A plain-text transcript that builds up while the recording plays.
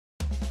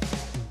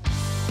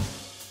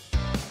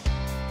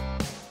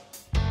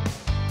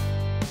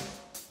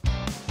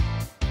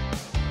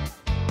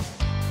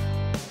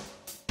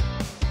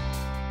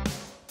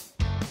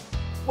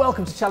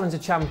Welcome to Challenge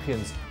of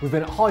Champions. We've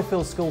been at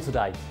Highfield School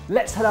today.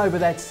 Let's head over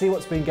there to see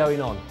what's been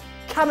going on.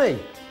 Kammy,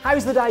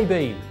 how's the day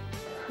been?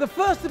 The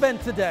first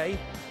event today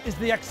is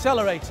the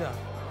accelerator.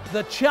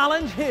 The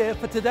challenge here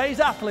for today's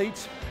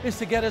athletes is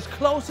to get as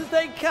close as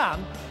they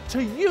can to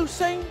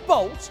Usain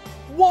Bolt's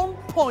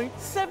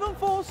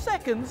 1.74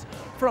 seconds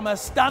from a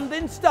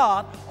standing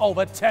start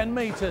over 10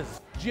 metres.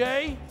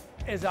 Jay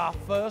is our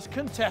first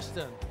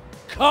contestant.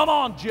 Come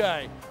on,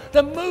 Jay.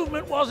 The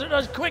movement wasn't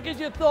as quick as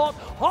you thought.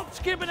 Hop,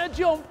 skip and a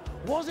jump.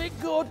 Was it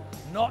good?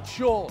 Not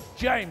sure.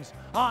 James,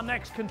 our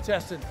next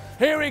contestant.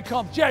 Here he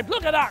comes. James,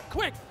 look at that.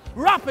 Quick,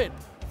 rapid,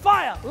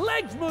 fire,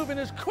 legs moving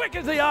as quick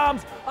as the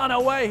arms, and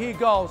away he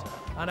goes.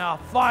 And our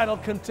final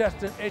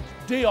contestant, it's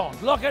Dion.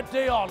 Look at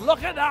Dion.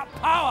 Look at that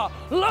power.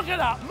 Look at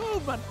that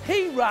movement.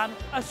 He ran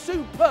a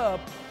superb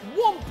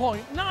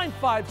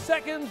 1.95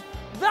 seconds.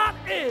 That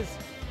is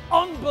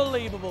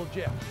unbelievable,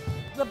 Jeff.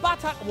 The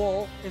Batak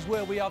wall is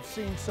where we have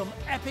seen some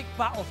epic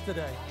battles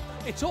today.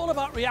 It's all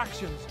about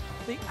reactions.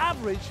 The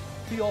average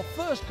for your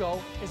first go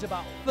is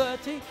about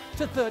 30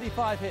 to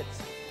 35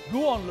 hits.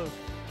 Go on, Luke.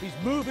 He's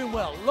moving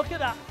well. Look at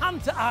that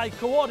hand-to-eye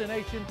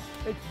coordination.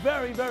 It's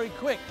very, very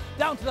quick.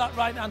 Down to that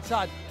right-hand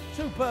side.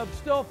 Superb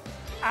stuff,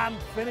 and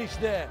finish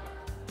there.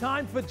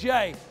 Time for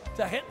Jay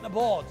to hit the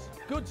boards.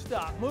 Good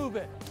start, move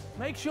it.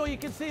 Make sure you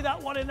can see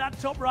that one in that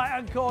top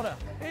right-hand corner.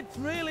 It's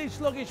really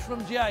sluggish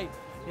from Jay.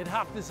 You'd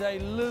have to say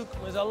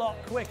Luke was a lot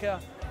quicker,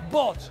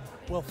 but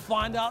we'll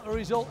find out the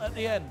result at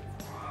the end.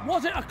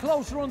 Was it a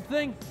close run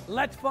thing?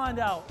 Let's find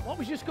out. What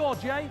was your score,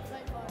 Jay?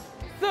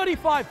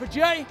 35 for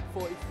Jay.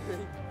 43.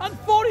 And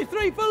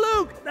 43 for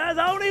Luke. There's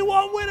only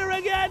one winner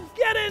again.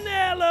 Get in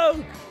there,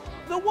 Luke.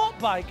 The Watt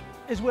bike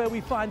is where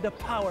we find the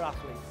power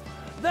athletes.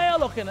 They are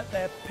looking at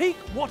their peak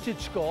wattage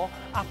score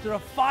after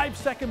a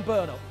 5-second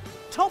burn-up.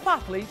 Top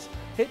athletes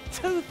hit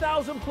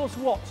 2,000 plus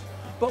watts,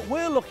 but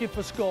we're looking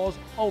for scores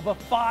over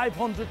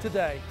 500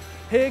 today.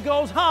 Here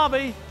goes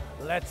Harvey.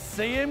 Let's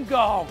see him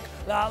go.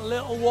 That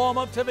little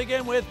warm-up to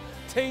begin with.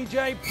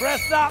 TJ, press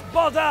that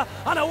buzzer,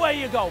 and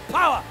away you go.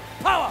 Power,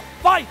 power,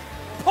 fight,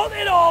 put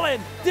it all in.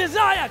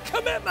 Desire,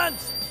 commitment.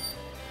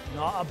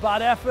 Not a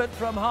bad effort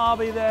from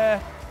Harvey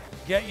there.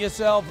 Get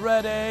yourself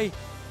ready.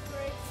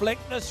 Flick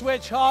the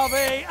switch,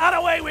 Harvey, and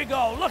away we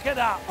go. Look at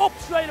that, up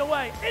straight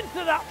away,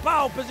 into that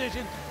power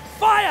position.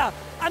 Fire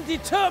and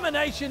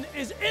determination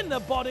is in the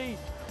body,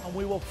 and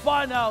we will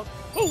find out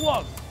who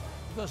won.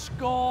 The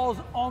scores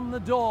on the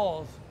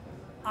doors,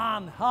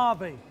 and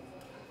Harvey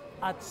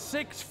at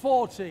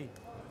 640,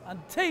 and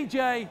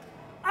TJ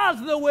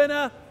as the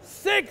winner,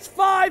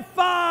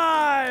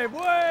 655.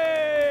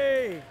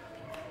 Way!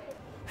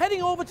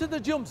 Heading over to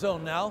the jump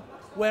zone now,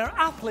 where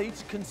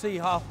athletes can see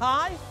how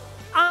high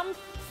and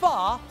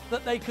far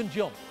that they can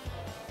jump.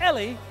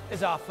 Ellie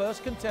is our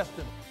first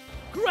contestant.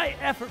 Great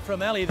effort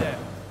from Ellie there.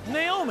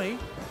 Naomi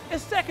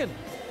is second.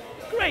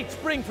 Great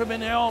spring from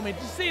Naomi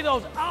to see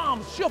those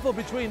arms shuffle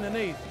between the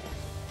knees.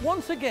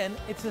 Once again,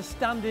 it's a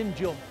standing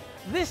jump.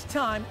 This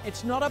time,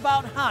 it's not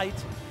about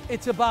height,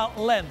 it's about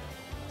length.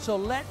 So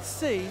let's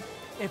see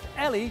if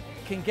Ellie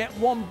can get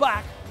one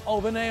back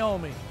over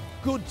Naomi.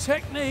 Good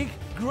technique,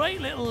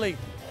 great little leap.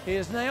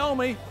 Here's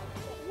Naomi.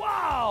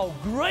 Wow,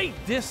 great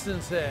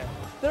distance there.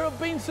 There have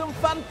been some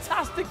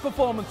fantastic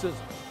performances,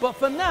 but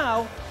for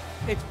now,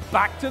 it's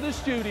back to the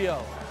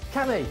studio.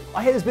 Kammy,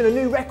 I hear there's been a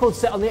new record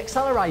set on the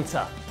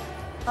accelerator.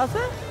 Has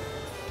there?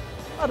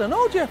 I don't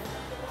know, Jeff.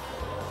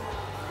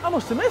 I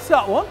must have missed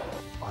that one.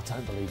 I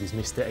don't believe he's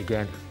missed it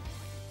again.